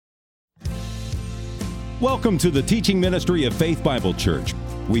Welcome to the teaching ministry of Faith Bible Church.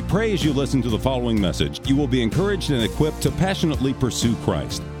 We pray as you listen to the following message, you will be encouraged and equipped to passionately pursue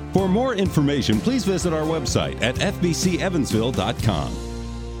Christ. For more information, please visit our website at fbcevansville.com.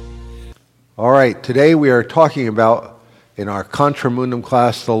 All right, today we are talking about, in our Contra Mundum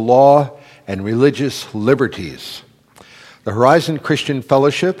class, the law and religious liberties. The Horizon Christian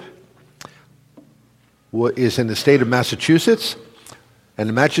Fellowship is in the state of Massachusetts, and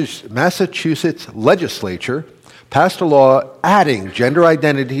the Massachusetts legislature passed a law adding gender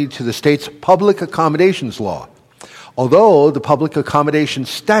identity to the state's public accommodations law. Although the public accommodations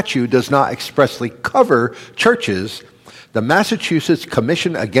statute does not expressly cover churches, the Massachusetts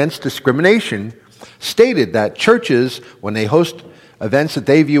Commission Against Discrimination stated that churches, when they host events that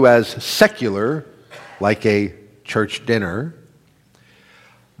they view as secular, like a church dinner,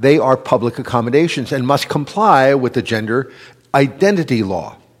 they are public accommodations and must comply with the gender identity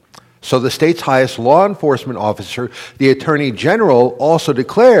law. So the state's highest law enforcement officer, the Attorney General, also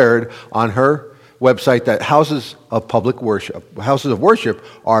declared on her website that houses of worship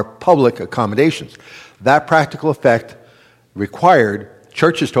are public accommodations. That practical effect required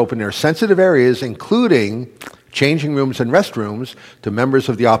churches to open their sensitive areas, including changing rooms and restrooms, to members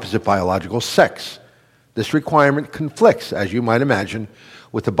of the opposite biological sex. This requirement conflicts, as you might imagine,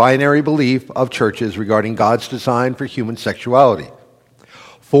 with the binary belief of churches regarding God's design for human sexuality.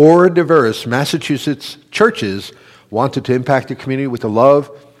 Four diverse Massachusetts churches wanted to impact the community with the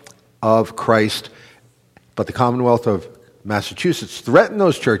love of Christ, but the Commonwealth of Massachusetts threatened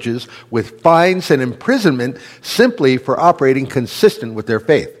those churches with fines and imprisonment simply for operating consistent with their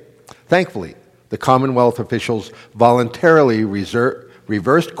faith. Thankfully, the Commonwealth officials voluntarily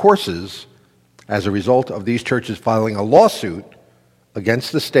reversed courses as a result of these churches filing a lawsuit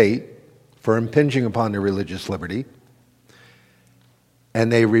against the state for impinging upon their religious liberty, and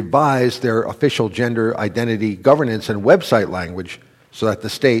they revised their official gender identity governance and website language so that the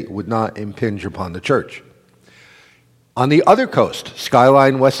state would not impinge upon the church. On the other coast,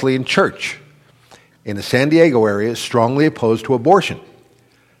 Skyline Wesleyan Church in the San Diego area is strongly opposed to abortion.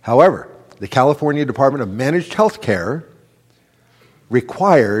 However, the California Department of Managed Health Care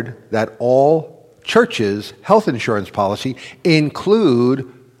required that all churches' health insurance policy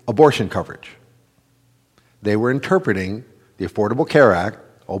include abortion coverage. They were interpreting the Affordable Care Act,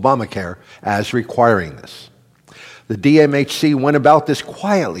 Obamacare, as requiring this. The DMHC went about this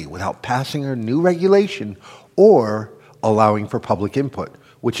quietly without passing a new regulation or allowing for public input,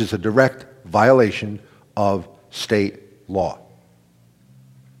 which is a direct violation of state law.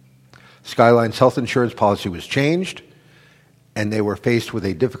 Skyline's health insurance policy was changed, and they were faced with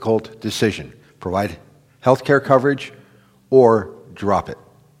a difficult decision: provide health care coverage or drop it,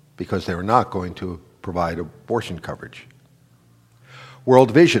 because they were not going to provide abortion coverage.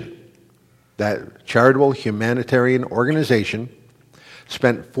 World Vision, that charitable humanitarian organization,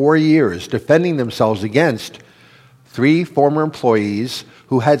 spent 4 years defending themselves against 3 former employees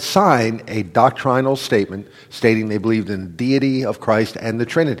who had signed a doctrinal statement stating they believed in the deity of Christ and the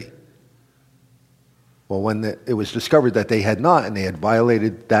Trinity. Well, when it was discovered that they had not, and they had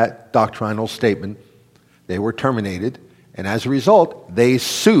violated that doctrinal statement, they were terminated, and as a result, they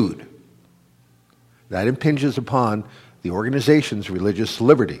sued. That impinges upon the organization's religious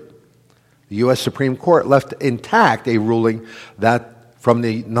liberty. The U.S. Supreme Court left intact a ruling that from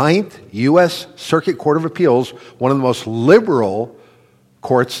the 9th U.S. Circuit Court of Appeals, one of the most liberal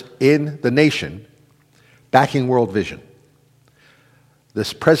courts in the nation, backing World Vision.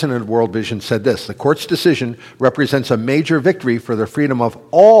 This president of World Vision said this: the court's decision represents a major victory for the freedom of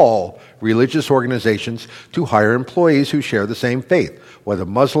all religious organizations to hire employees who share the same faith, whether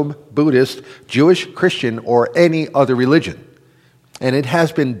Muslim, Buddhist, Jewish, Christian, or any other religion. And it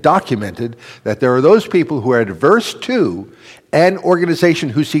has been documented that there are those people who are adverse to an organization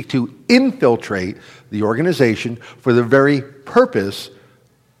who seek to infiltrate the organization for the very purpose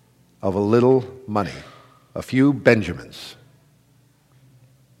of a little money, a few Benjamins.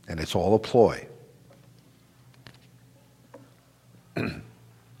 And it's all a ploy.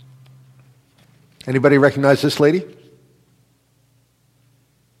 Anybody recognize this lady?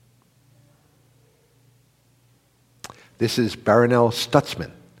 This is Baronelle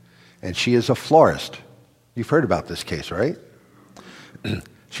Stutzman, and she is a florist. You've heard about this case, right?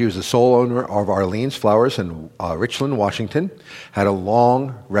 She was the sole owner of Arlene's Flowers in Richland, Washington, had a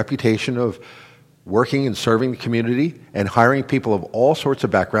long reputation of working and serving the community and hiring people of all sorts of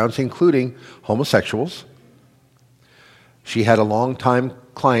backgrounds, including homosexuals. She had a long-time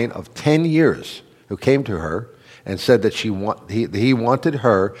client of 10 years who came to her and said that he wanted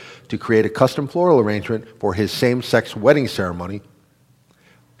her to create a custom floral arrangement for his same-sex wedding ceremony.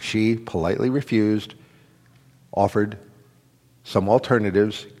 She politely refused, offered some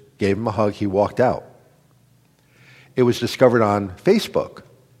alternatives, gave him a hug, he walked out. It was discovered on Facebook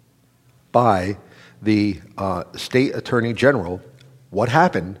by the state attorney general what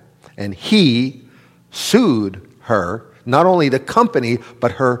happened, and he sued her, not only the company,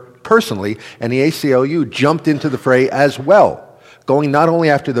 but her personally, and the ACLU jumped into the fray as well, going not only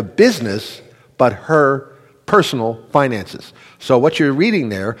after the business, but her personal finances. So what you're reading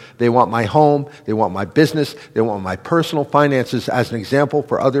there, they want my home, they want my business, they want my personal finances as an example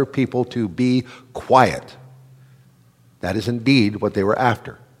for other people to be quiet. That is indeed what they were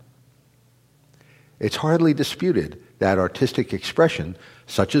after. It's hardly disputed that artistic expression,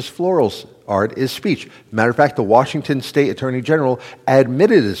 such as floral art, is speech. Matter of fact, the Washington State Attorney General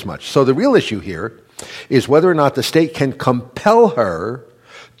admitted as much. So the real issue here is whether or not the state can compel her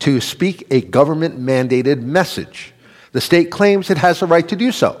to speak a government-mandated message. The state claims it has the right to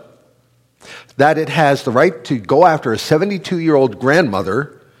do so, that it has the right to go after a 72-year-old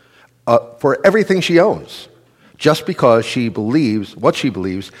grandmother for everything she owns, just because she believes, what she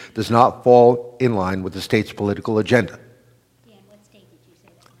believes, does not fall in line with the state's political agenda. Yeah, what state did you say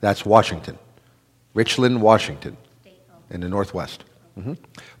that? That's Washington. Richland, Washington, in the Northwest.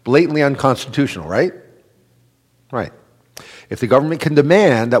 Blatantly unconstitutional, right? Right. If the government can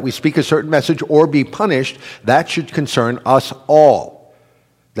demand that we speak a certain message or be punished, that should concern us all.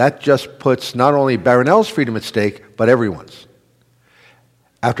 That just puts not only Barronell's freedom at stake, but everyone's.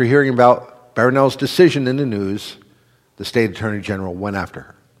 After hearing about Barronell's decision in the news, the state attorney general went after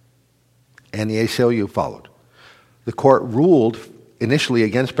her, and the ACLU followed. The court ruled initially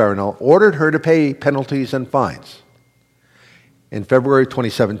against Barronell, ordered her to pay penalties and fines. In February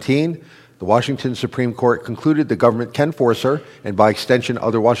 2017, the Washington Supreme Court concluded the government can force her, and by extension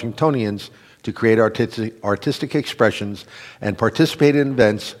other Washingtonians, to create artistic expressions and participate in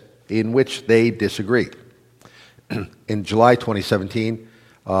events in which they disagree. In July 2017,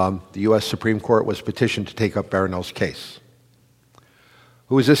 the U.S. Supreme Court was petitioned to take up Barronell's case.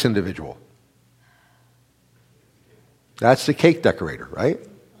 Who is this individual? That's the cake decorator, right?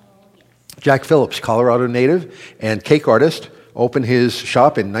 Jack Phillips, Colorado native and cake artist, opened his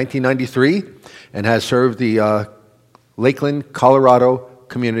shop in 1993 and has served the Lakewood, Colorado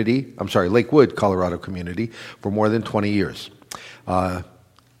community for more than 20 years.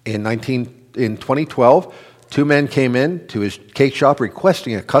 In 2012, two men came in to his cake shop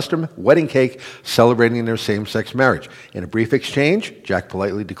requesting a custom wedding cake celebrating their same-sex marriage. In a brief exchange, Jack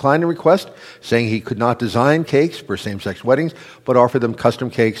politely declined the request, saying he could not design cakes for same-sex weddings, but offer them custom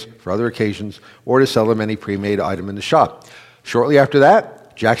cakes for other occasions or to sell them any pre-made item in the shop. Shortly after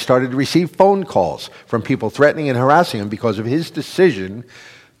that, Jack started to receive phone calls from people threatening and harassing him because of his decision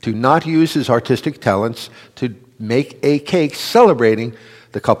to not use his artistic talents to make a cake celebrating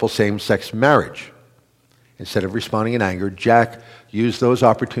the couple's same-sex marriage. Instead of responding in anger, Jack used those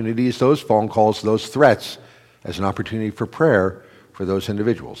opportunities, those phone calls, those threats as an opportunity for prayer for those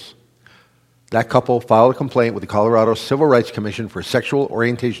individuals. That couple filed a complaint with the Colorado Civil Rights Commission for sexual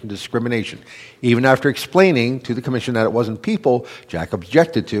orientation discrimination. Even after explaining to the commission that it wasn't people Jack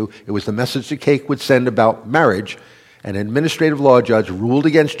objected to, it was the message the cake would send about marriage, an administrative law judge ruled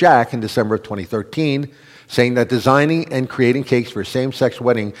against Jack in December of 2013, saying that designing and creating cakes for same-sex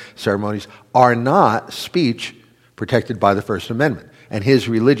wedding ceremonies are not speech protected by the First Amendment, and his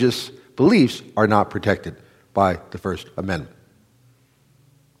religious beliefs are not protected by the First Amendment.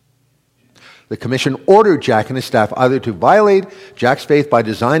 The commission ordered Jack and his staff either to violate Jack's faith by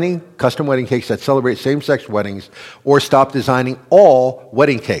designing custom wedding cakes that celebrate same-sex weddings or stop designing all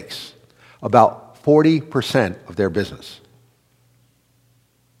wedding cakes, about 40% of their business.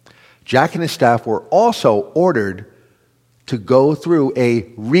 Jack and his staff were also ordered to go through a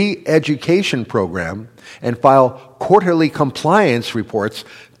re-education program and file quarterly compliance reports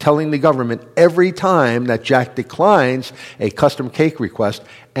telling the government every time that Jack declines a custom cake request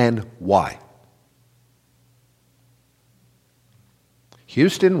and why.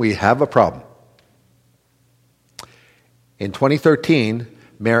 Houston, we have a problem. In 2013,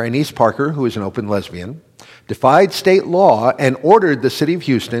 Mayor Anise Parker, who is an open lesbian, defied state law and ordered the city of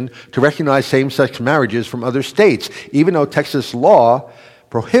Houston to recognize same-sex marriages from other states, even though Texas law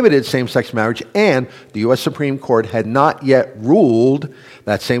prohibited same-sex marriage and the U.S. Supreme Court had not yet ruled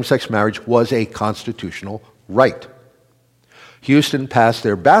that same-sex marriage was a constitutional right. Houston passed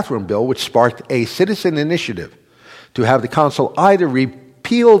their bathroom bill, which sparked a citizen initiative to have the council either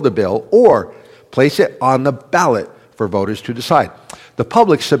repeal the bill or place it on the ballot for voters to decide. The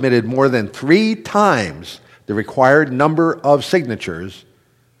public submitted more than 3 times the required number of signatures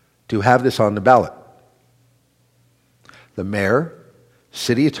to have this on the ballot. The mayor,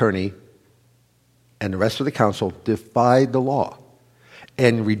 city attorney, and the rest of the council defied the law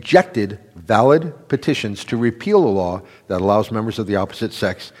and rejected valid petitions to repeal a law that allows members of the opposite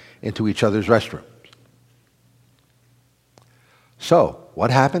sex into each other's restrooms. So,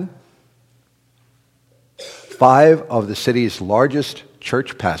 what happened? 5 of the city's largest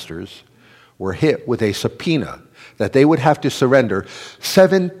church pastors were hit with a subpoena that they would have to surrender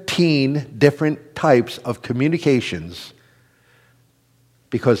 17 different types of communications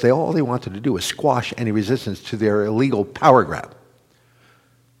because all they wanted to do was squash any resistance to their illegal power grab.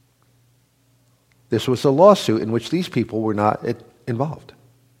 This was a lawsuit in which these people were not involved.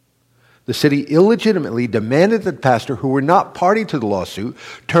 The city illegitimately demanded that the pastor, who were not party to the lawsuit,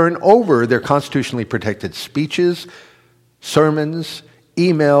 turn over their constitutionally protected speeches, sermons,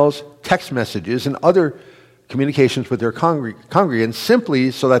 emails, text messages, and other communications with their congregants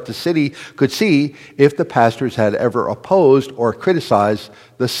simply so that the city could see if the pastors had ever opposed or criticized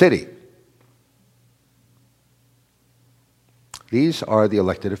the city. These are the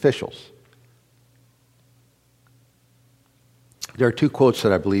elected officials. There are 2 quotes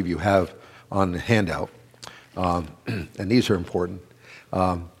that I believe you have on the handout, and these are important,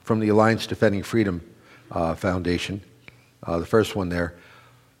 from the Alliance Defending Freedom Foundation. The first one there,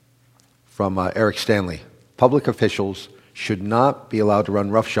 from Eric Stanley. Public officials should not be allowed to run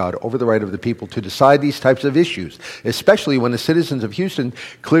roughshod over the right of the people to decide these types of issues, especially when the citizens of Houston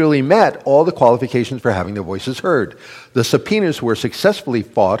clearly met all the qualifications for having their voices heard. The subpoenas we successfully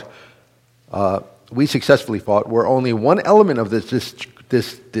fought were only one element of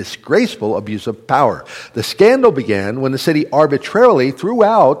this disgraceful abuse of power. The scandal began when the city arbitrarily threw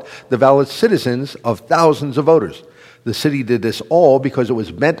out the valid citizens of thousands of voters. The city did this all because it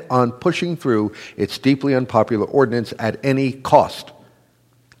was bent on pushing through its deeply unpopular ordinance at any cost.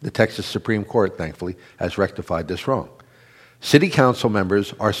 The Texas Supreme Court, thankfully, has rectified this wrong. City council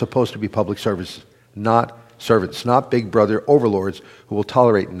members are supposed to be public servants, not servants, not big brother overlords who will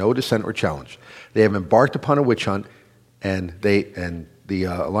tolerate no dissent or challenge. They have embarked upon a witch hunt, and the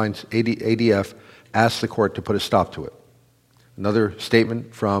Alliance ADF asked the court to put a stop to it. Another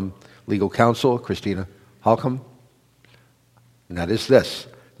statement from legal counsel Christina Holcomb, and that is this: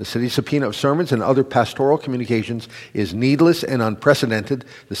 the city's subpoena of sermons and other pastoral communications is needless and unprecedented.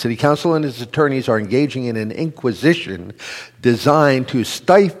 The city council and its attorneys are engaging in an inquisition designed to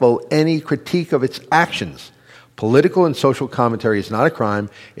stifle any critique of its actions. Political and social commentary is not a crime.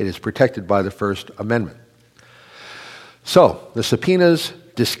 It is protected by the First Amendment. So, the subpoena's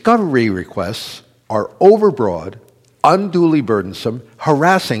discovery requests are overbroad, unduly burdensome,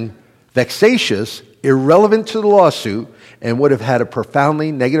 harassing, vexatious, irrelevant to the lawsuit, and would have had a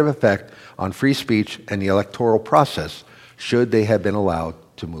profoundly negative effect on free speech and the electoral process should they have been allowed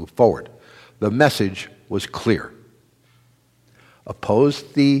to move forward. The message was clear. Oppose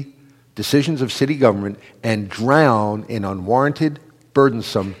the decisions of city government and drown in unwarranted,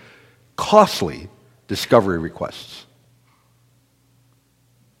 burdensome, costly discovery requests.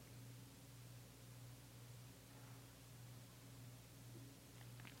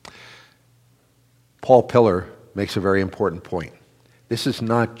 Paul Pillar makes a very important point. This is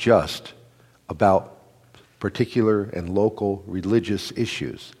not just about particular and local religious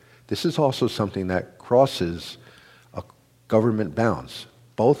issues. This is also something that crosses government bounds.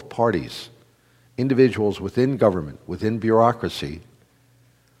 Both parties, individuals within government, within bureaucracy,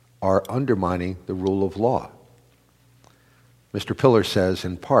 are undermining the rule of law. Mr. Pillar says,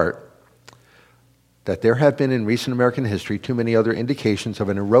 in part, that there have been in recent American history too many other indications of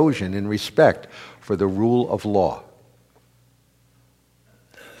an erosion in respect for the rule of law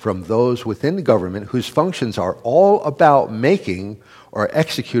from those within government whose functions are all about making or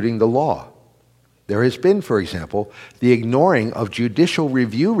executing the law. There has been, for example, the ignoring of judicial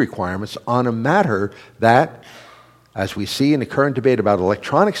review requirements on a matter that, as we see in the current debate about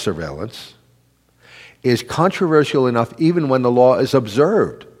electronic surveillance, is controversial enough even when the law is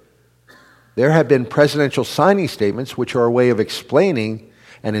observed. There have been presidential signing statements which are a way of explaining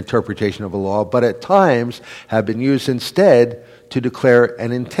an interpretation of a law, but at times have been used instead to declare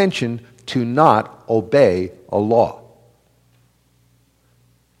an intention to not obey a law.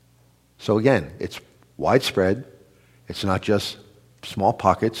 So again, it's widespread. It's not just small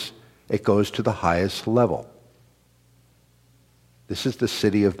pockets. It goes to the highest level. This is the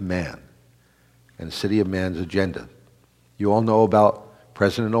city of man and the city of man's agenda. You all know about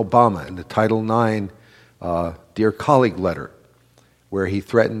President Obama and the Title IX Dear Colleague letter, where he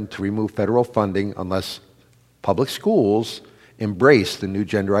threatened to remove federal funding unless public schools embrace the new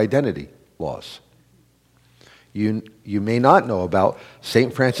gender identity laws. You may not know about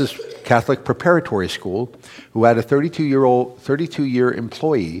St. Francis Catholic Preparatory School, who had a 32-year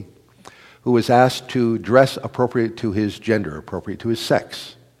employee who was asked to dress appropriate to his gender, appropriate to his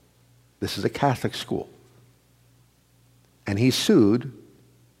sex. This is a Catholic school. And he sued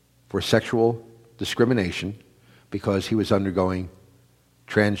for sexual discrimination because he was undergoing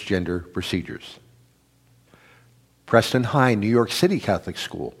transgender procedures. Preston High, New York City Catholic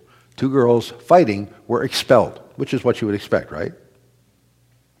school. 2 girls fighting were expelled, which is what you would expect, right?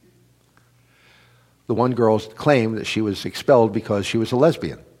 The one girl claimed that she was expelled because she was a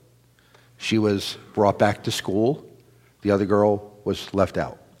lesbian. She was brought back to school. The other girl was left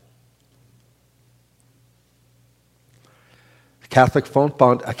out. Catholic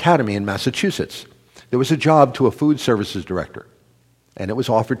Font Academy in Massachusetts. There was a job to a food services director, and it was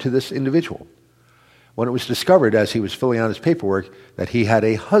offered to this individual. When it was discovered as he was filling out his paperwork that he had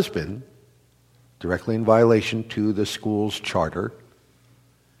a husband, directly in violation to the school's charter,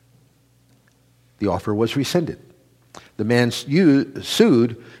 the offer was rescinded. The man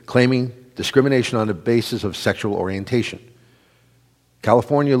sued, claiming discrimination on the basis of sexual orientation.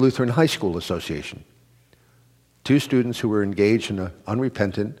 California Lutheran High School Association. 2 students who were engaged in an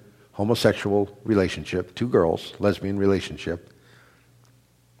unrepentant homosexual relationship, 2 girls, lesbian relationship.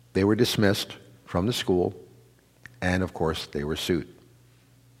 They were dismissed from the school, and of course, they were sued.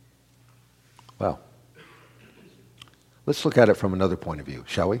 Well, let's look at it from another point of view,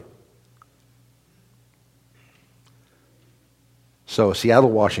 shall we? So, Seattle,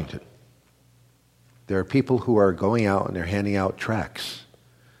 Washington. There are people who are going out and they're handing out tracts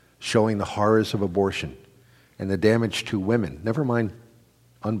showing the horrors of abortion and the damage to women, never mind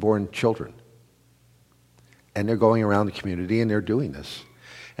unborn children. And they're going around the community and they're doing this.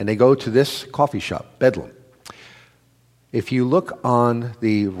 And they go to this coffee shop, Bedlam. If you look on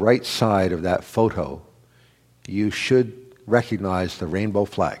the right side of that photo, you should recognize the rainbow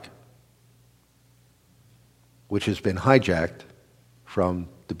flag, which has been hijacked from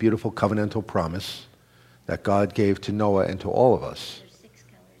the beautiful covenantal promise that God gave to Noah and to all of us. There's 6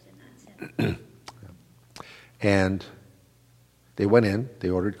 colors and not 7. And they went in, they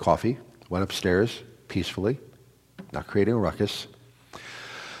ordered coffee, went upstairs peacefully, not creating a ruckus.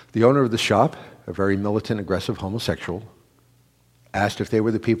 The owner of the shop, a very militant, aggressive homosexual, asked if they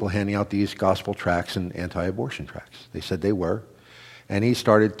were the people handing out these gospel tracts and anti-abortion tracts. They said they were. And he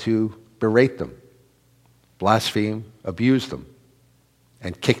started to berate them, blaspheme, abuse them,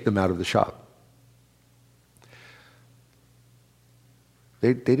 and kick them out of the shop.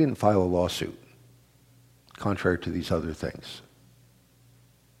 They didn't file a lawsuit, contrary to these other things.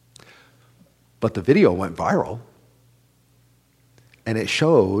 But the video went viral, and it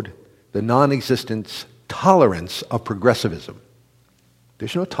showed the non-existent tolerance of progressivism.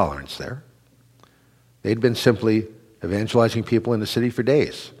 There's no tolerance there. They'd been simply evangelizing people in the city for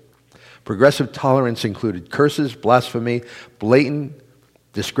days. Progressive tolerance included curses, blasphemy, blatant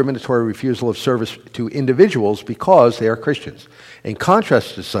discriminatory refusal of service to individuals because they are Christians. In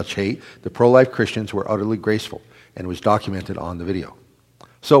contrast to such hate, the pro-life Christians were utterly graceful, and was documented on the video.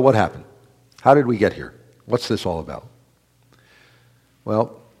 So what happened? How did we get here? What's this all about?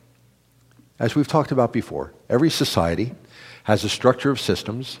 Well, as we've talked about before, every society has a structure of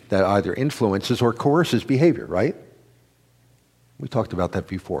systems that either influences or coerces behavior, right? We talked about that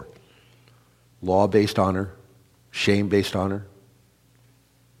before. Law-based honor, shame-based honor.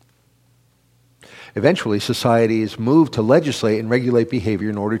 Eventually, societies move to legislate and regulate behavior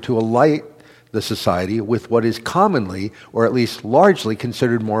in order to align the society with what is commonly, or at least largely,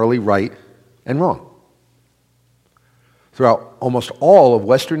 considered morally right and wrong. Throughout almost all of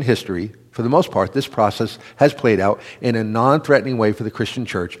Western history, for the most part, this process has played out in a non-threatening way for the Christian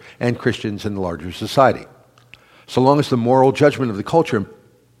church and Christians in the larger society. So long as the moral judgment of the culture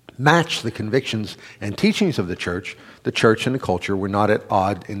matched the convictions and teachings of the church and the culture were not at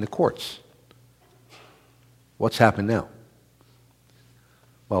odds in the courts. What's happened now?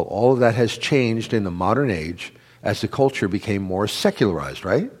 Well, all of that has changed in the modern age as the culture became more secularized,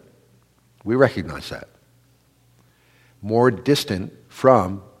 right? We recognize that. More distant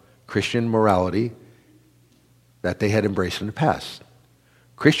from Christian morality that they had embraced in the past.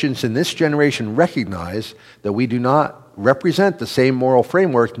 Christians in this generation recognize that we do not represent the same moral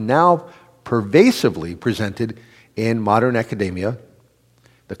framework now pervasively presented in modern academia,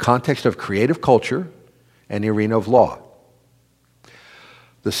 the context of creative culture, and the arena of law.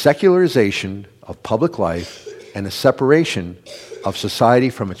 The secularization of public life and the separation of society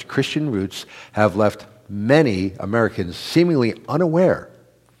from its Christian roots have left many Americans seemingly unaware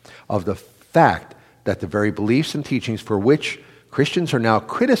of the fact that the very beliefs and teachings for which Christians are now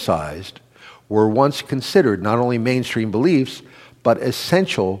criticized were once considered not only mainstream beliefs, but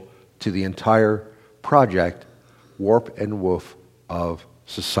essential to the entire project, warp and woof of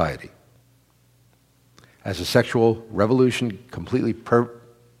society. as a sexual revolution completely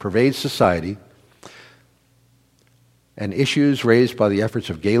pervades society, and issues raised by the efforts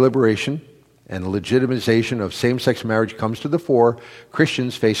of gay liberation and the legitimization of same-sex marriage comes to the fore,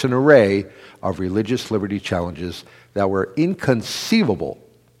 Christians face an array of religious liberty challenges that were inconceivable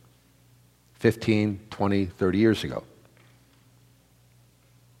 15, 20, 30 years ago.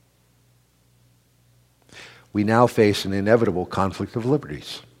 We now face an inevitable conflict of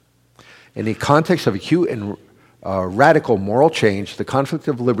liberties. In the context of acute and radical moral change, the conflict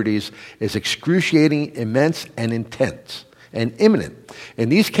of liberties is excruciating, immense, and intense, and imminent. In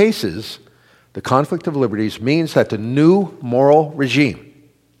these cases, the conflict of liberties means that the new moral regime,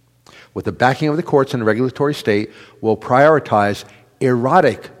 with the backing of the courts and the regulatory state, will prioritize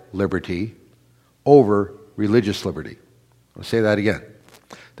erotic liberty over religious liberty. I'll say that again.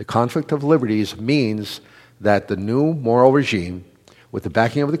 The conflict of liberties means that the new moral regime, with the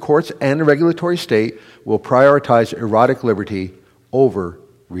backing of the courts and the regulatory state, will prioritize erotic liberty over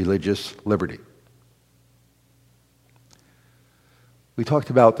religious liberty. We talked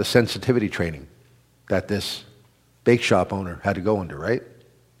about the sensitivity training that this bake shop owner had to go under, right?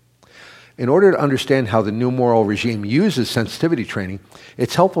 In order to understand how the new moral regime uses sensitivity training,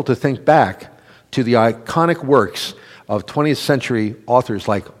 it's helpful to think back to the iconic works of 20th century authors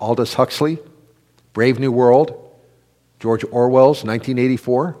like Aldous Huxley, Brave New World, George Orwell's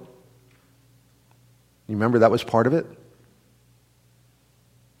 1984. You remember that was part of it?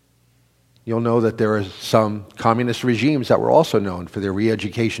 You'll know that there are some communist regimes that were also known for their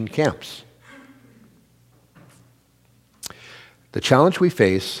re-education camps. The challenge we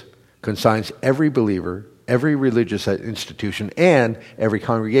face concerns every believer, every religious institution, and every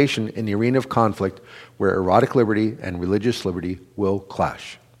congregation in the arena of conflict where erotic liberty and religious liberty will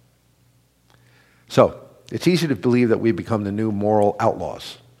clash. So, it's easy to believe that we become the new moral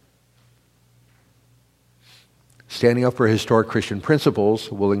outlaws. Standing up for historic Christian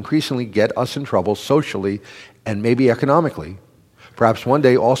principles will increasingly get us in trouble socially and maybe economically, perhaps one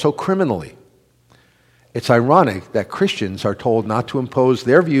day also criminally. It's ironic that Christians are told not to impose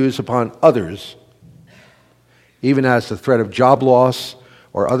their views upon others, even as the threat of job loss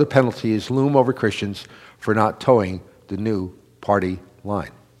or other penalties loom over Christians for not towing the new party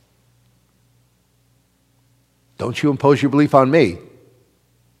line. Don't you impose your belief on me.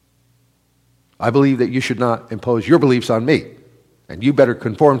 I believe that you should not impose your beliefs on me, and you better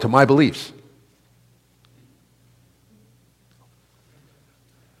conform to my beliefs.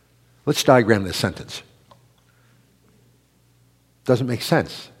 Let's diagram this sentence. Doesn't make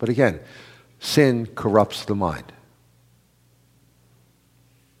sense, but again, sin corrupts the mind.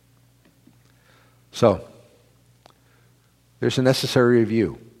 So, there's a necessary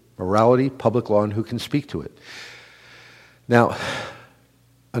review: morality, public law, and who can speak to it. Now,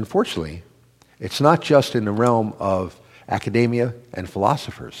 unfortunately, it's not just in the realm of academia and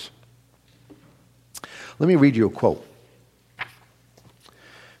philosophers. Let me read you a quote.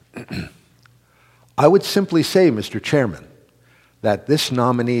 I would simply say, Mr. Chairman, that this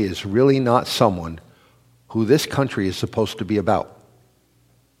nominee is really not someone who this country is supposed to be about.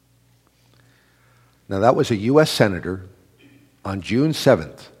 Now, that was a U.S. Senator on June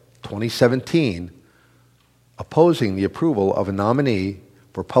 7th, 2017, opposing the approval of a nominee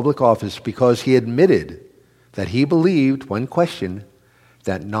for public office because he admitted that he believed, when questioned,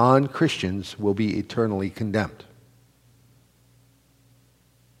 that non-Christians will be eternally condemned.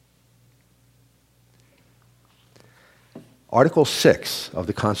 Article 6 of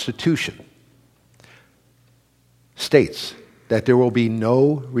the Constitution states that there will be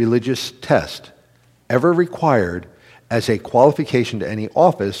no religious test ever required as a qualification to any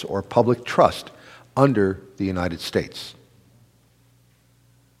office or public trust under the United States.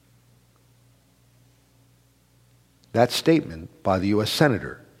 That statement by the U.S.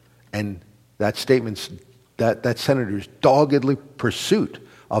 Senator and that Senator's doggedly pursuit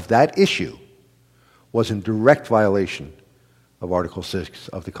of that issue was in direct violation of Article 6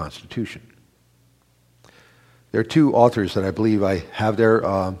 of the Constitution. There are two authors that I believe I have there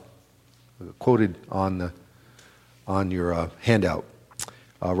quoted on your handout,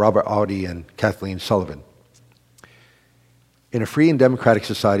 Robert Audi and Kathleen Sullivan. In a free and democratic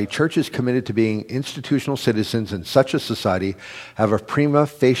society, churches committed to being institutional citizens in such a society have a prima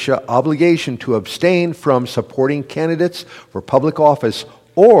facie obligation to abstain from supporting candidates for public office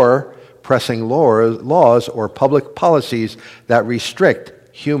or pressing laws or public policies that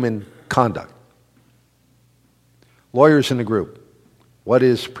restrict human conduct. Lawyers in the group, what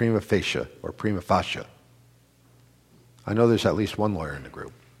is prima facie or prima facie? I know there's at least one lawyer in the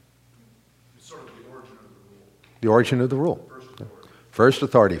group. It's sort of the origin of the rule. The origin of the rule. First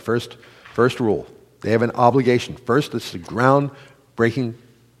authority, first rule. They have an obligation. First, it's the groundbreaking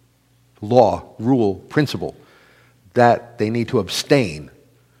law, rule, principle that they need to abstain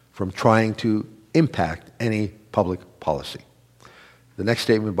from trying to impact any public policy. The next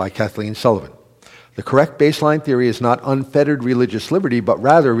statement by Kathleen Sullivan. The correct baseline theory is not unfettered religious liberty, but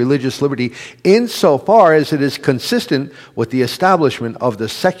rather religious liberty insofar as it is consistent with the establishment of the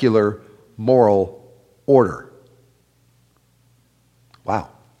secular moral order. Wow.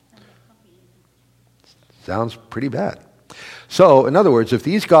 Sounds pretty bad. So, in other words, if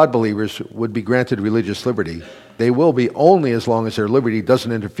these God believers would be granted religious liberty, they will be only as long as their liberty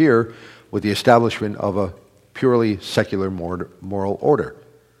doesn't interfere with the establishment of a purely secular moral order.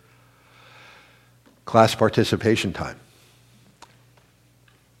 Class participation time.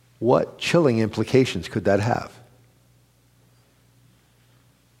 What chilling implications could that have?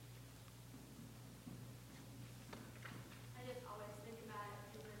 I just always think about it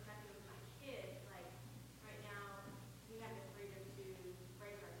from the perspective of my kids. Like, right now, we have the freedom to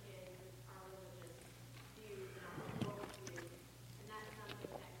raise our kids with our religious views and our moral views, and that's something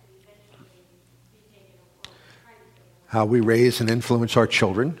that could eventually be taken away, try to be taken away. How we raise and influence our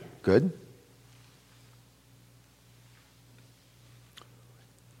children. Good.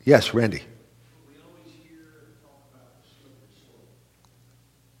 Yes, Randy. We always hear talk about the slippery slope.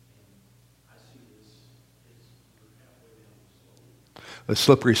 And I see this as we're halfway down the slope. The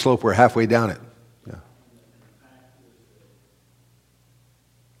slippery slope, we're halfway down it. Yeah. And the fact is that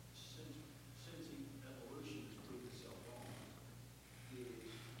since evolution has proved itself wrong, is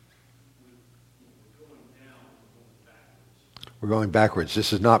we're going down, we're going backwards. We're going backwards.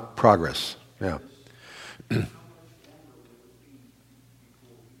 This is not progress. Yeah.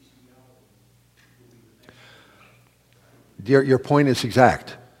 Your point is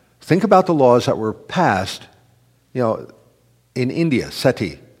exact. Think about the laws that were passed, in India,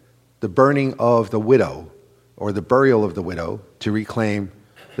 sati, the burning of the widow or the burial of the widow to reclaim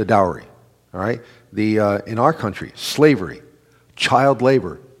the dowry. All right? In our country, slavery, child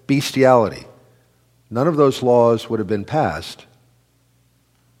labor, bestiality. None of those laws would have been passed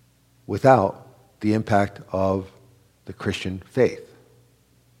without the impact of the Christian faith.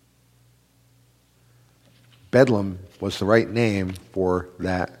 Bedlam was the right name for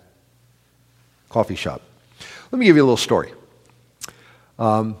that coffee shop. Let me give you a little story.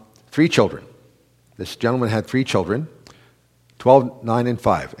 3 children. This gentleman had 3 children, 12, 9, and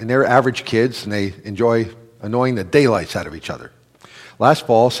 5. And they're average kids, and they enjoy annoying the daylights out of each other. Last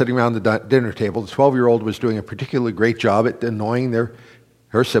fall, sitting around the dinner table, the 12-year-old was doing a particularly great job at annoying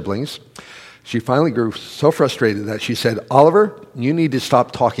her siblings. She finally grew so frustrated that she said, "Oliver, you need to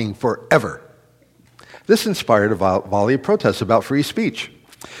stop talking forever." This inspired a volley of protests about free speech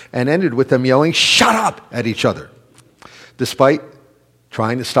and ended with them yelling, "Shut up!" at each other. Despite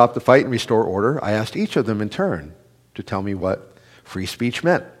trying to stop the fight and restore order, I asked each of them in turn to tell me what free speech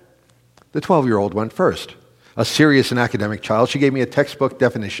meant. The 12-year-old went first. A serious and academic child, she gave me a textbook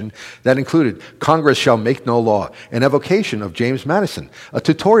definition that included Congress shall make no law, an evocation of James Madison, a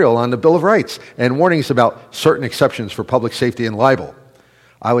tutorial on the Bill of Rights, and warnings about certain exceptions for public safety and libel.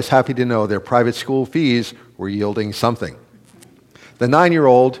 I was happy to know their private school fees were yielding something. The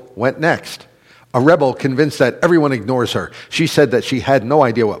 9-year-old went next. A rebel convinced that everyone ignores her. She said that she had no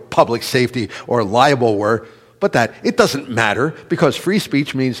idea what public safety or libel were, but that it doesn't matter because free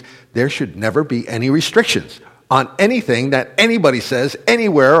speech means there should never be any restrictions on anything that anybody says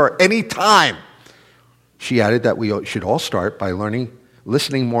anywhere or any time. She added that we should all start by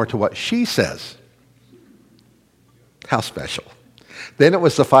listening more to what she says. How special. Then it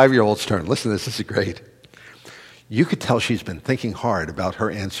was the 5-year-old's turn. Listen to this is great. You could tell she's been thinking hard about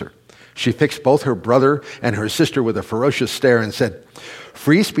her answer. She fixed both her brother and her sister with a ferocious stare and said,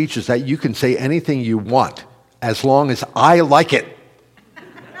 "Free speech is that you can say anything you want as long as I like it."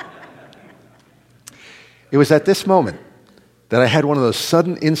 It was at this moment that I had one of those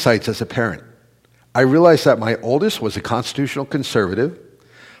sudden insights as a parent. I realized that my oldest was a constitutional conservative,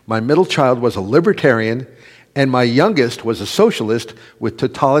 my middle child was a libertarian, and my youngest was a socialist with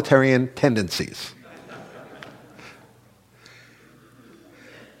totalitarian tendencies.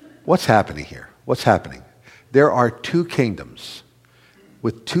 What's happening here? What's happening? There are 2 kingdoms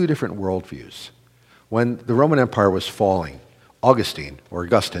with 2 different worldviews. When the Roman Empire was falling, Augustine, or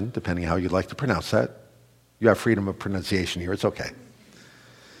Augustine, depending how you'd like to pronounce that, you have freedom of pronunciation here, it's okay.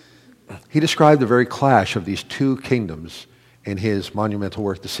 He described the very clash of these 2 kingdoms in his monumental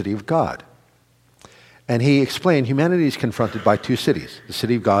work, The City of God. And he explained humanity is confronted by 2 cities, the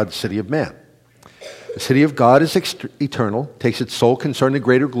city of God, the city of man. The city of God is eternal, takes its sole concern in the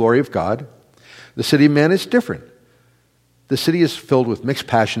greater glory of God. The city of man is different. The city is filled with mixed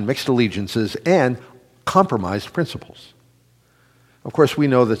passion, mixed allegiances, and compromised principles. Of course, we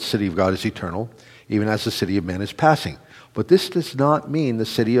know that the city of God is eternal, even as the city of man is passing. But this does not mean the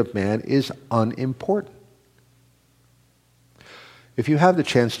city of man is unimportant. If you have the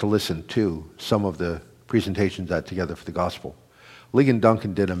chance to listen to some of the presentations at Together for the Gospel, Ligon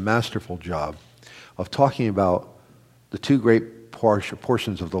Duncan did a masterful job of talking about the two great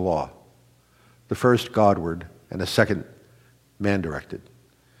portions of the law. The first, Godward, and the second, man-directed.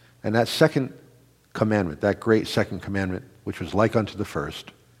 And that second commandment, that great second commandment, which was like unto the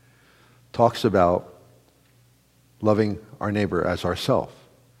first, talks about loving our neighbor as ourselves.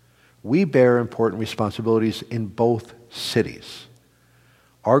 We bear important responsibilities in both cities.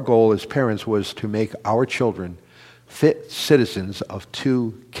 Our goal as parents was to make our children fit citizens of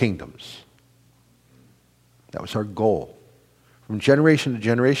two kingdoms. That was our goal. From generation to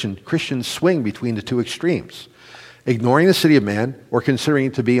generation, Christians swing between the two extremes, ignoring the city of man or considering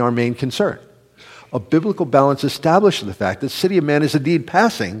it to be our main concern. A biblical balance establishes the fact that the city of man is indeed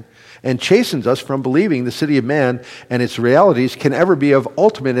passing and chastens us from believing the city of man and its realities can ever be of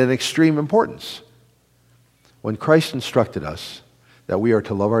ultimate and extreme importance. When Christ instructed us that we are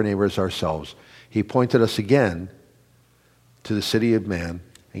to love our neighbors ourselves, he pointed us again to the city of man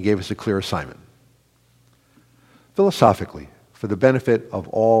and gave us a clear assignment. Philosophically, for the benefit of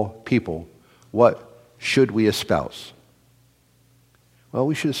all people, what should we espouse? Well,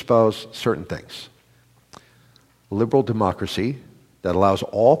 we should espouse certain things. Liberal democracy that allows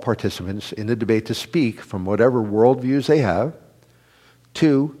all participants in the debate to speak from whatever worldviews they have.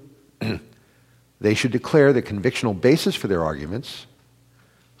 2, they should declare the convictional basis for their arguments.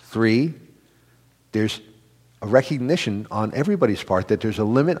 3, there's a recognition on everybody's part that there's a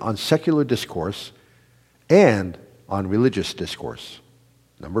limit on secular discourse and on religious discourse.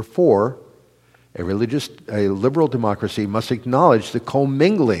 4, a liberal democracy must acknowledge the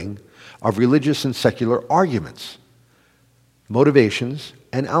commingling of religious and secular arguments, motivations,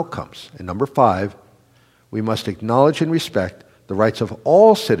 and outcomes. And 5, we must acknowledge and respect the rights of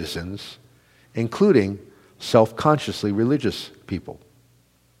all citizens, including self-consciously religious people.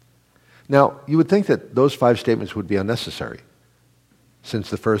 Now, you would think that those 5 statements would be unnecessary, since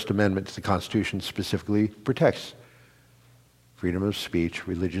the First Amendment to the Constitution specifically protects freedom of speech,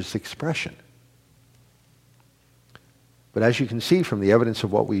 religious expression. But as you can see from the evidence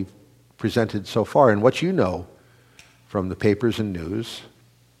of what we've presented so far and what you know from the papers and news,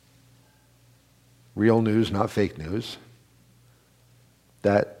 real news, not fake news,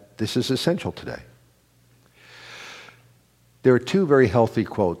 that this is essential today. There are 2 very healthy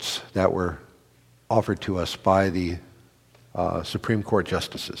quotes that were offered to us by the Supreme Court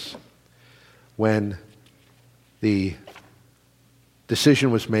justices when the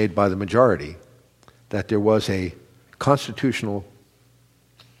decision was made by the majority that there was a constitutional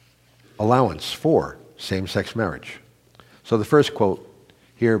allowance for same-sex marriage. So the first quote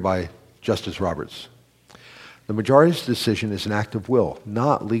here by Justice Roberts: "The majority's decision is an act of will,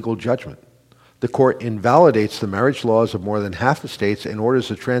 not legal judgment. The court invalidates the marriage laws of more than half the states and orders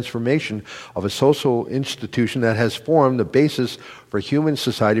the transformation of a social institution that has formed the basis for human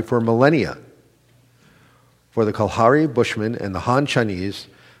society for millennia. For the Kalahari Bushmen and the Han Chinese,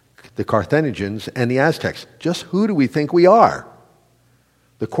 the Carthaginians and the Aztecs, just who do we think we are?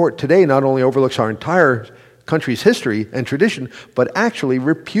 The court today not only overlooks our entire country's history and tradition, but actually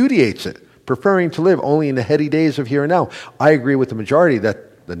repudiates it, preferring to live only in the heady days of here and now. I agree with the majority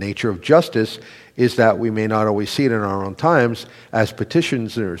that the nature of justice is that we may not always see it in our own times. As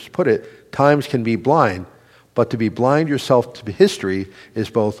petitioners put it, times can be blind, but to be blind yourself to history is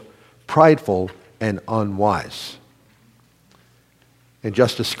both prideful and unwise." And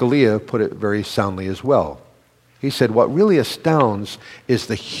Justice Scalia put it very soundly as well. He said, "What really astounds is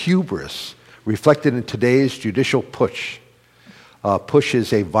the hubris reflected in today's judicial push. Push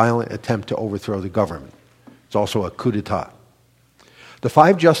is a violent attempt to overthrow the government. It's also a coup d'etat. The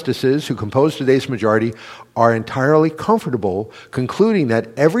 5 justices who compose today's majority are entirely comfortable concluding that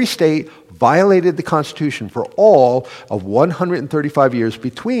every state violated the Constitution for all of 135 years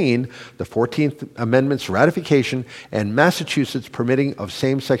between the 14th Amendment's ratification and Massachusetts' permitting of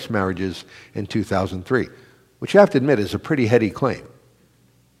same-sex marriages in 2003, which you have to admit is a pretty heady claim.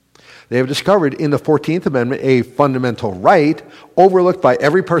 They have discovered in the 14th Amendment a fundamental right overlooked by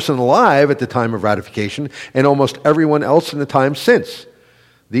every person alive at the time of ratification and almost everyone else in the time since.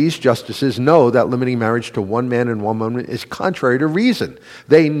 These justices know that limiting marriage to one man and one woman is contrary to reason.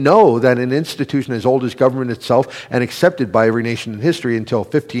 They know that an institution as old as government itself and accepted by every nation in history until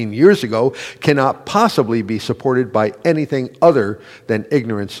 15 years ago cannot possibly be supported by anything other than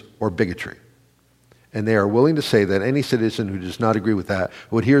ignorance or bigotry. And they are willing to say that any citizen who does not agree with that,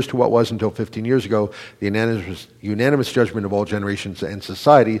 who adheres to what was until 15 years ago the unanimous judgment of all generations and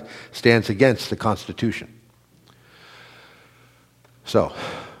society, stands against the Constitution. So,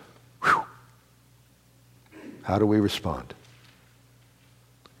 how do we respond?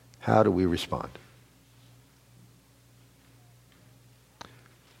 How do we respond?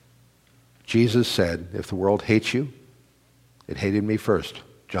 Jesus said, if the world hates you, it hated me first.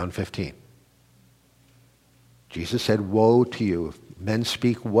 John 15. Jesus said, woe to you if men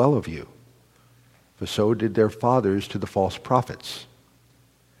speak well of you, for so did their fathers to the false prophets.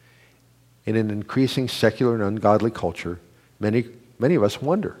 In an increasing secular and ungodly culture, many of us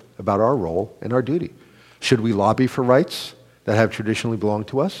wonder about our role and our duty. Should we lobby for rights that have traditionally belonged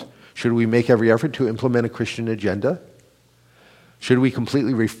to us? Should we make every effort to implement a Christian agenda? Should we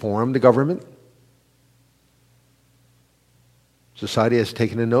completely reform the government? Society has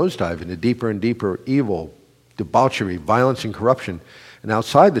taken a nosedive into deeper and deeper evil, debauchery, violence, and corruption. And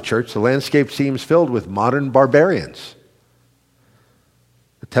outside the church, the landscape seems filled with modern barbarians.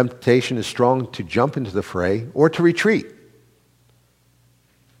 The temptation is strong to jump into the fray or to retreat.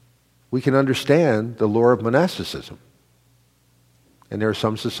 We can understand the lure of monasticism. And there are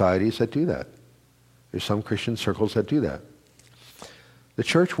some societies that do that. There's some Christian circles that do that. The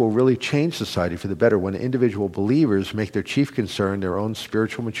church will really change society for the better when individual believers make their chief concern their own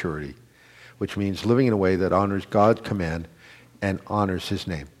spiritual maturity, which means living in a way that honors God's command and honors His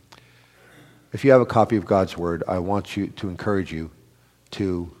name. If you have a copy of God's Word, I want you to encourage you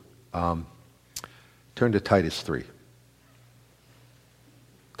to turn to Titus 3.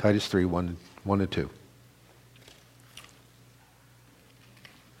 Titus 3, 1 and 2.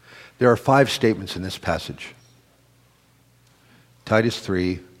 There are 5 statements in this passage. Titus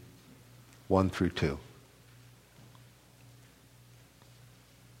 3, 1 through 2.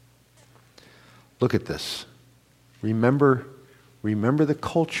 Look at this. Remember the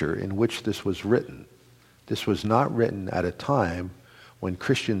culture in which this was written. This was not written at a time when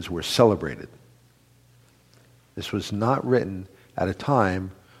Christians were celebrated. This was not written at a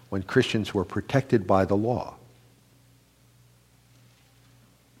time when Christians were protected by the law.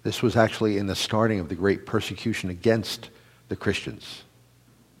 This was actually in the starting of the great persecution against the Christians.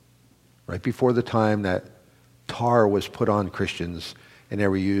 Right before the time that tar was put on Christians and they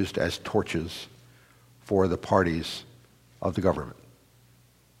were used as torches for the parties of the government.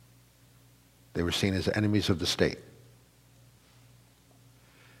 They were seen as enemies of the state.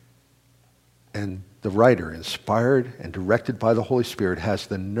 And the writer, inspired and directed by the Holy Spirit, has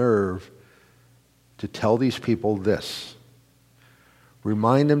the nerve to tell these people this.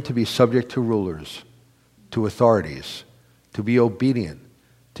 Remind them to be subject to rulers, to authorities, to be obedient,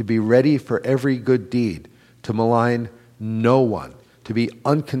 to be ready for every good deed, to malign no one, to be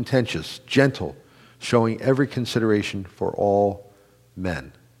uncontentious, gentle, showing every consideration for all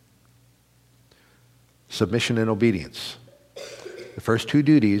men. Submission and obedience. The first 2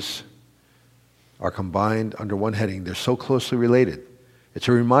 duties are combined under one heading. They're so closely related. It's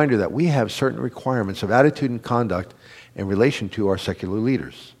a reminder that we have certain requirements of attitude and conduct in relation to our secular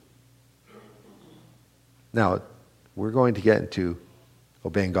leaders. Now, we're going to get into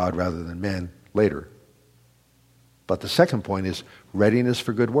obeying God rather than man later. But the second point is readiness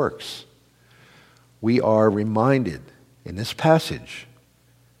for good works. We are reminded in this passage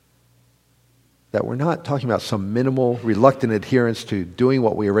that we're not talking about some minimal, reluctant adherence to doing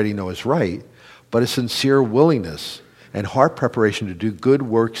what we already know is right, but a sincere willingness and heart preparation to do good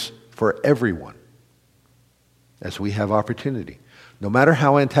works for everyone as we have opportunity, no matter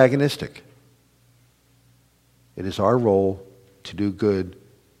how antagonistic. It is our role to do good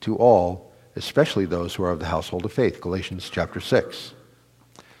to all, especially those who are of the household of faith. Galatians chapter 6.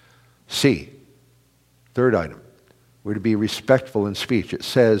 C, third item, we're to be respectful in speech. It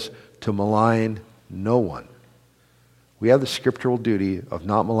says to malign no one. We have the scriptural duty of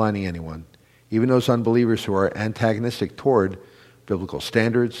not maligning anyone, even those unbelievers who are antagonistic toward biblical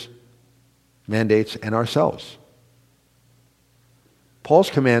standards, mandates, and ourselves.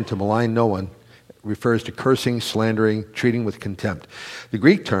 Paul's command to malign no one refers to cursing, slandering, treating with contempt. The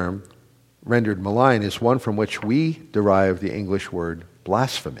Greek term rendered malign is one from which we derive the English word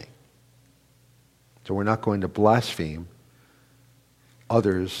blasphemy. So we're not going to blaspheme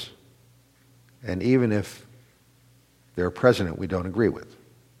others, and even if they're a president we don't agree with.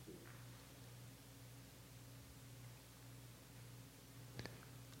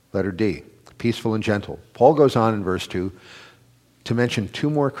 Letter D, peaceful and gentle. Paul goes on in verse 2 to mention 2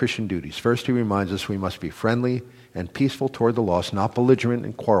 more Christian duties. First, he reminds us we must be friendly and peaceful toward the lost, not belligerent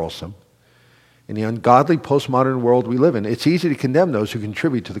and quarrelsome. In the ungodly postmodern world we live in, it's easy to condemn those who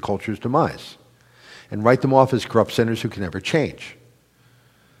contribute to the culture's demise. and write them off as corrupt sinners who can never change.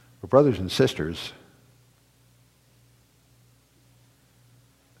 But brothers and sisters,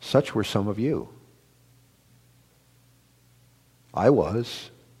 such were some of you. I was.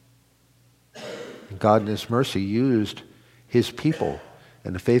 God in His mercy used His people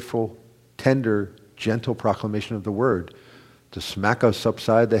in the faithful, tender, gentle proclamation of the Word to smack us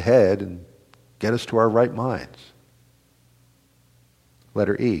upside the head and get us to our right minds.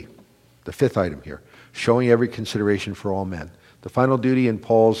 Letter E, the fifth item here, showing every consideration for all men. The final duty in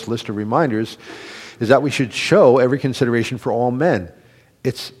Paul's list of reminders is that we should show every consideration for all men.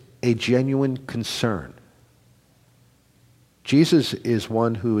 It's a genuine concern. Jesus is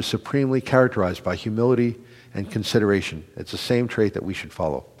one who is supremely characterized by humility and consideration. It's the same trait that we should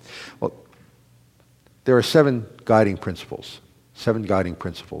follow. Well, there are seven guiding principles.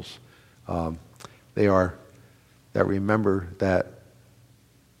 They are that remember that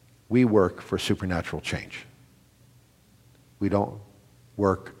we work for supernatural change. We don't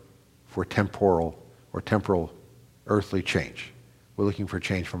work for temporal earthly change. We're looking for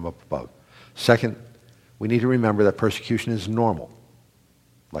change from up above. Second, we need to remember that persecution is normal.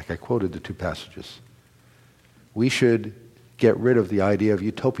 Like I quoted the two passages. We should get rid of the idea of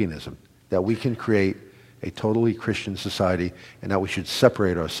utopianism, that we can create a totally Christian society and that we should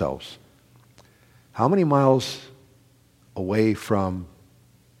separate ourselves. How many miles away from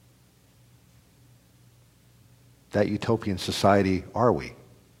that utopian society are we?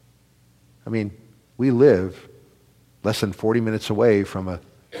 I mean, we live less than 40 minutes away from a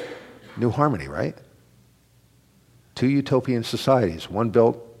New Harmony, right? Two utopian societies, one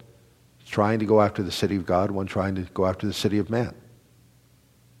built trying to go after the city of God, one trying to go after the city of man.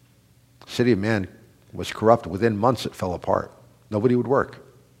 The city of man was corrupt. Within months it fell apart. Nobody would work.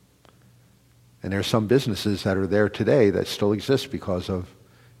 And there are some businesses that are there today that still exist because of,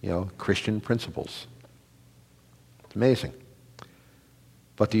 Christian principles. It's amazing.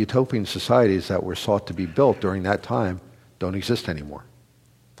 But the utopian societies that were sought to be built during that time don't exist anymore.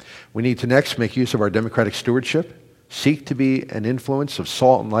 We need to next make use of our democratic stewardship, seek to be an influence of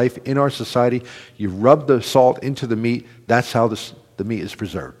salt and life in our society. You rub the salt into the meat, that's how the meat is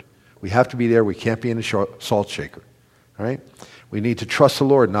preserved. We have to be there, we can't be in a salt shaker. All right? We need to trust the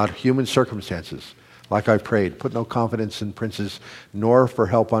Lord, not human circumstances. Like I prayed, put no confidence in princes, nor for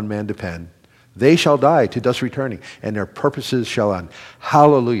help on man depend. They shall die, to dust returning, and their purposes shall end.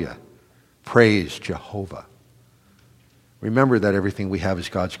 Hallelujah. Praise Jehovah. Remember that everything we have is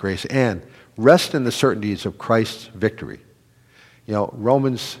God's grace, and rest in the certainties of Christ's victory.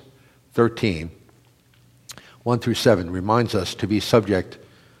 Romans 13, 1 through 7 reminds us to be subject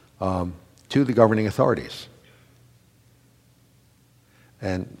to the governing authorities.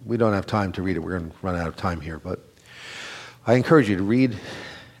 And we don't have time to read it. We're going to run out of time here. But I encourage you to read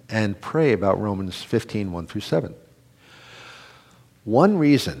and pray about Romans 15, 1 through 7. One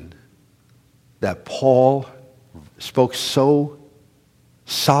reason that Paul spoke so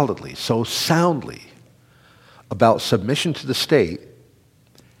solidly, so soundly about submission to the state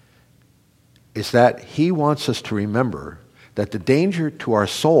is that he wants us to remember that the danger to our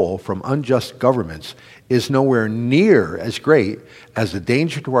soul from unjust governments is nowhere near as great as the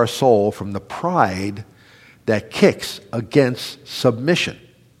danger to our soul from the pride that kicks against submission.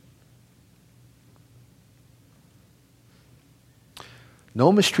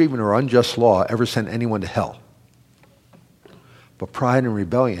 No mistreatment or unjust law ever sent anyone to hell. But pride and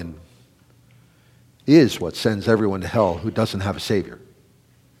rebellion is what sends everyone to hell who doesn't have a Savior.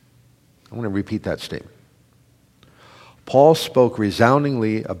 I'm going to repeat that statement. Paul spoke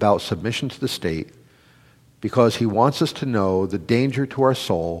resoundingly about submission to the state because he wants us to know the danger to our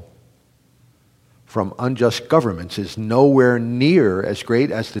soul from unjust governments is nowhere near as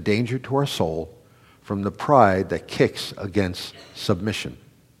great as the danger to our soul from the pride that kicks against submission.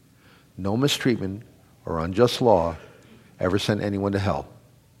 No mistreatment or unjust law ever sent anyone to hell.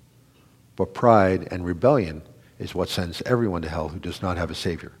 But pride and rebellion is what sends everyone to hell who does not have a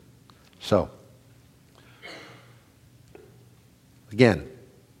Savior. So, again,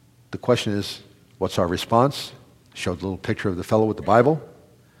 the question is, what's our response? Showed a little picture of the fellow with the Bible.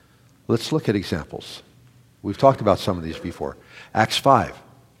 Let's look at examples. We've talked about some of these before. Acts 5.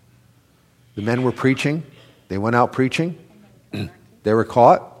 The men were preaching. They went out preaching. They were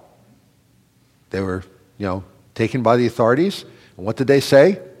caught. They were, taken by the authorities. And what did they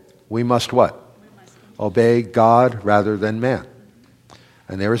say? We must what? Obey God rather than man.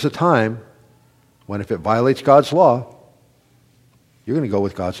 And there is a time when if it violates God's law, you're going to go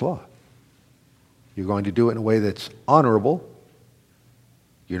with God's law. You're going to do it in a way that's honorable.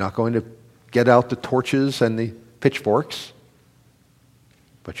 You're not going to get out the torches and the pitchforks,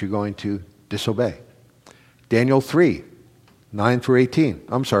 but you're going to disobey. Daniel 3, 9 through 18.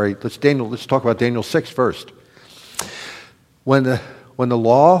 I'm sorry, let's talk about Daniel 6 first. When the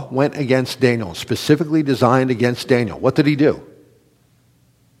law went against Daniel, specifically designed against Daniel, what did he do?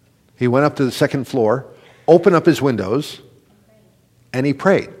 He went up to the second floor, opened up his windows, and he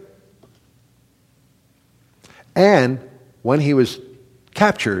prayed. And when he was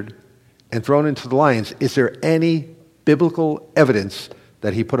captured and thrown into the lions, is there any biblical evidence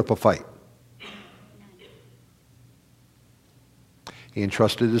that he put up a fight? He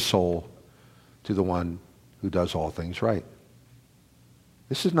entrusted his soul to the one who does all things right.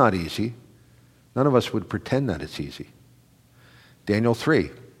 This is not easy. None of us would pretend that it's easy. Daniel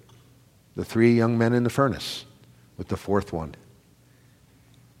 3, the 3 young men in the furnace, with the 4th one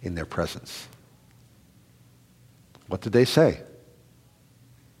in their presence. What did they say?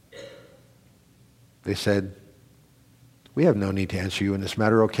 They said, "We have no need to answer you in this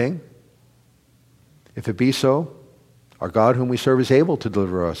matter, O king. If it be so, our God whom we serve is able to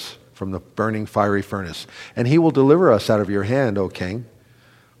deliver us from the burning fiery furnace, and he will deliver us out of your hand, O king.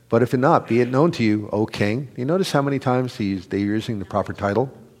 But if it not, be it known to you, O king." You notice how many times they're using the proper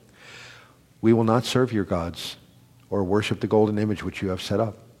title? "We will not serve your gods or worship the golden image which you have set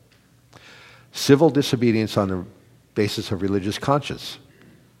up." Civil disobedience on the basis of religious conscience.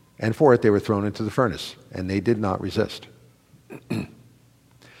 And for it they were thrown into the furnace, and they did not resist.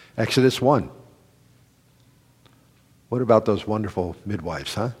 Exodus 1. What about those wonderful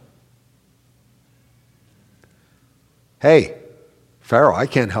midwives, huh? "Hey, Pharaoh, I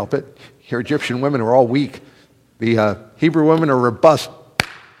can't help it. Your Egyptian women are all weak. The Hebrew women are robust.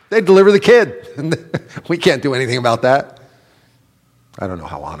 They deliver the kid. We can't do anything about that." I don't know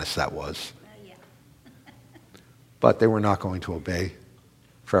how honest that was. Yeah. But they were not going to obey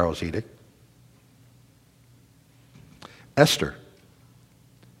Pharaoh's edict. Esther.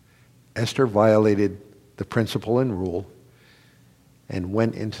 Esther violated the principle and rule and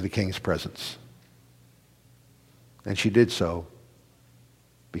went into the king's presence. And she did so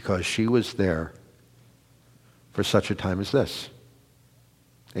because she was there for such a time as this.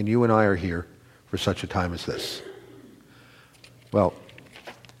 And you and I are here for such a time as this. Well,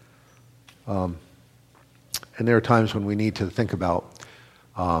 and there are times when we need to think about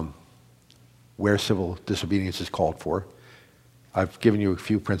where civil disobedience is called for. I've given you a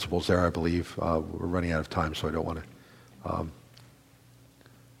few principles there, I believe. We're running out of time, so I don't want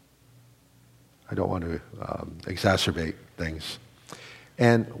to exacerbate things.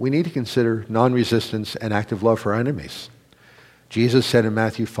 And we need to consider non-resistance and active love for our enemies. Jesus said in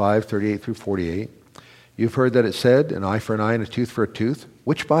Matthew 5, 38 through 48, "You've heard that it said, an eye for an eye and a tooth for a tooth,"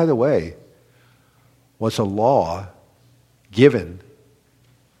 which, by the way, was a law given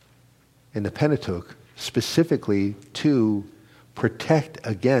in the Pentateuch specifically to protect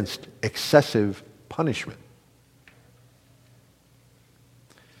against excessive punishment.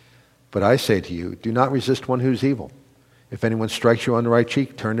 "But I say to you, do not resist one who's evil. If anyone strikes you on the right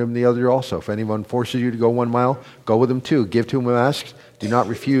cheek, turn to him the other also. If anyone forces you to go 1 mile, go with him 2. Give to him who asks. Do not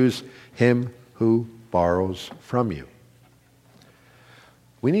refuse him who borrows from you."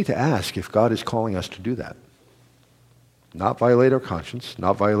 We need to ask if God is calling us to do that. Not violate our conscience,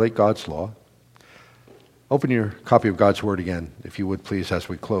 not violate God's law. Open your copy of God's Word again, if you would please, as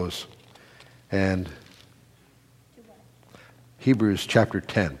we close. And Hebrews chapter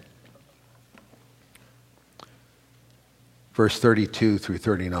 10. Verse 32 through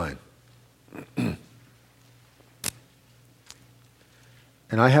 39. And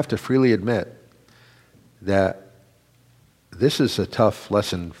I have to freely admit that this is a tough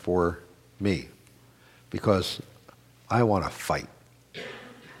lesson for me because I want to fight.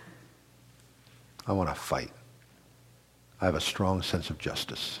 I want to fight. I have a strong sense of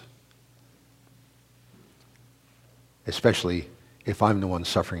justice, especially if I'm the one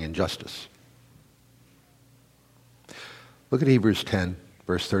suffering injustice. Look at Hebrews 10,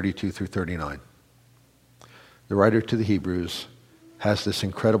 verse 32 through 39. The writer to the Hebrews has this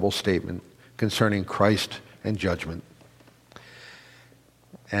incredible statement concerning Christ and judgment,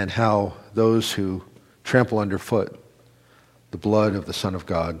 and how those who trample underfoot the blood of the Son of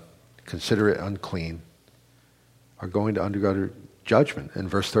God, consider it unclean, are going to undergo judgment. In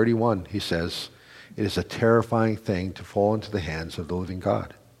verse 31, he says, "It is a terrifying thing to fall into the hands of the living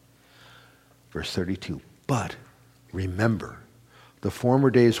God." Verse 32, "But remember the former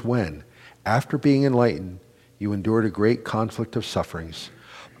days when, after being enlightened, you endured a great conflict of sufferings,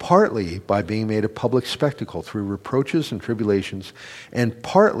 partly by being made a public spectacle through reproaches and tribulations, and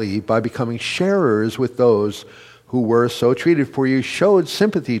partly by becoming sharers with those who were so treated, for you showed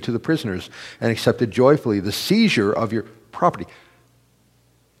sympathy to the prisoners and accepted joyfully the seizure of your property."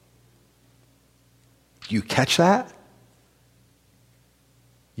 Do you catch that?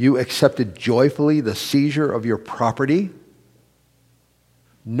 You accepted joyfully the seizure of your property,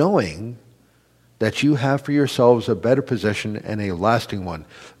 knowing that you have for yourselves a better possession and a lasting one.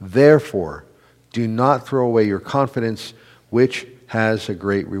 Therefore, do not throw away your confidence, which has a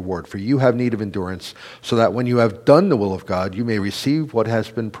great reward. For you have need of endurance, so that when you have done the will of God, you may receive what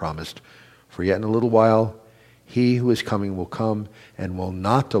has been promised. For yet in a little while, he who is coming will come and will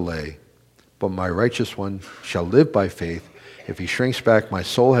not delay. But my righteous one shall live by faith. If he shrinks back, my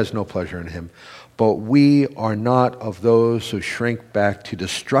soul has no pleasure in him. But we are not of those who shrink back to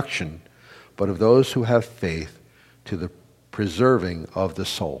destruction, but of those who have faith to the preserving of the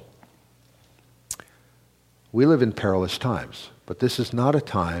soul. We live in perilous times, but this is not a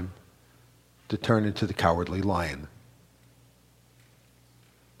time to turn into the cowardly lion.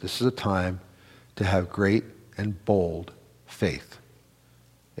 This is a time to have great and bold faith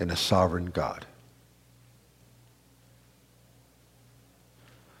in a sovereign God.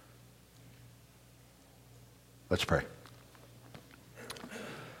 Let's pray.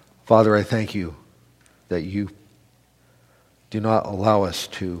 Father, I thank you that you do not allow us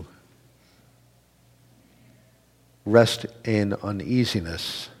to rest in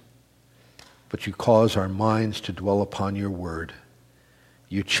uneasiness, but you cause our minds to dwell upon your word.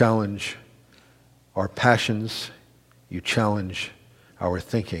 You challenge our passions. You challenge our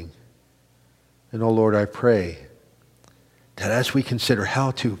thinking. And, oh Lord, I pray that as we consider how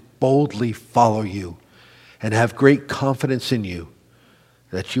to boldly follow you and have great confidence in you,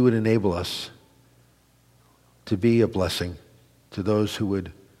 that you would enable us to be a blessing to those who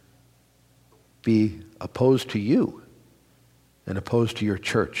would be opposed to you and opposed to your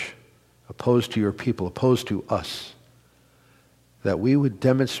church, opposed to your people, opposed to us. That we would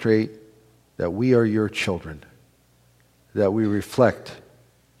demonstrate that we are your children, that we reflect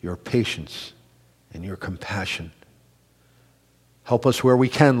your patience and your compassion. Help us where we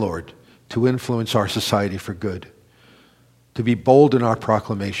can, Lord, to influence our society for good, to be bold in our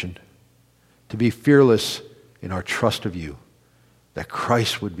proclamation, to be fearless in our trust of you, that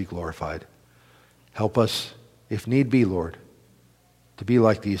Christ would be glorified. Help us, if need be, Lord, to be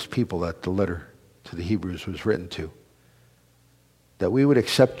like these people that the letter to the Hebrews was written to, that we would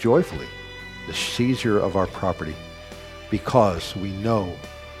accept joyfully the seizure of our property because we know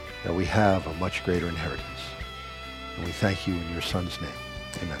that we have a much greater inheritance. And we thank you in your Son's name.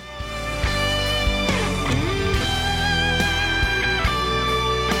 Amen.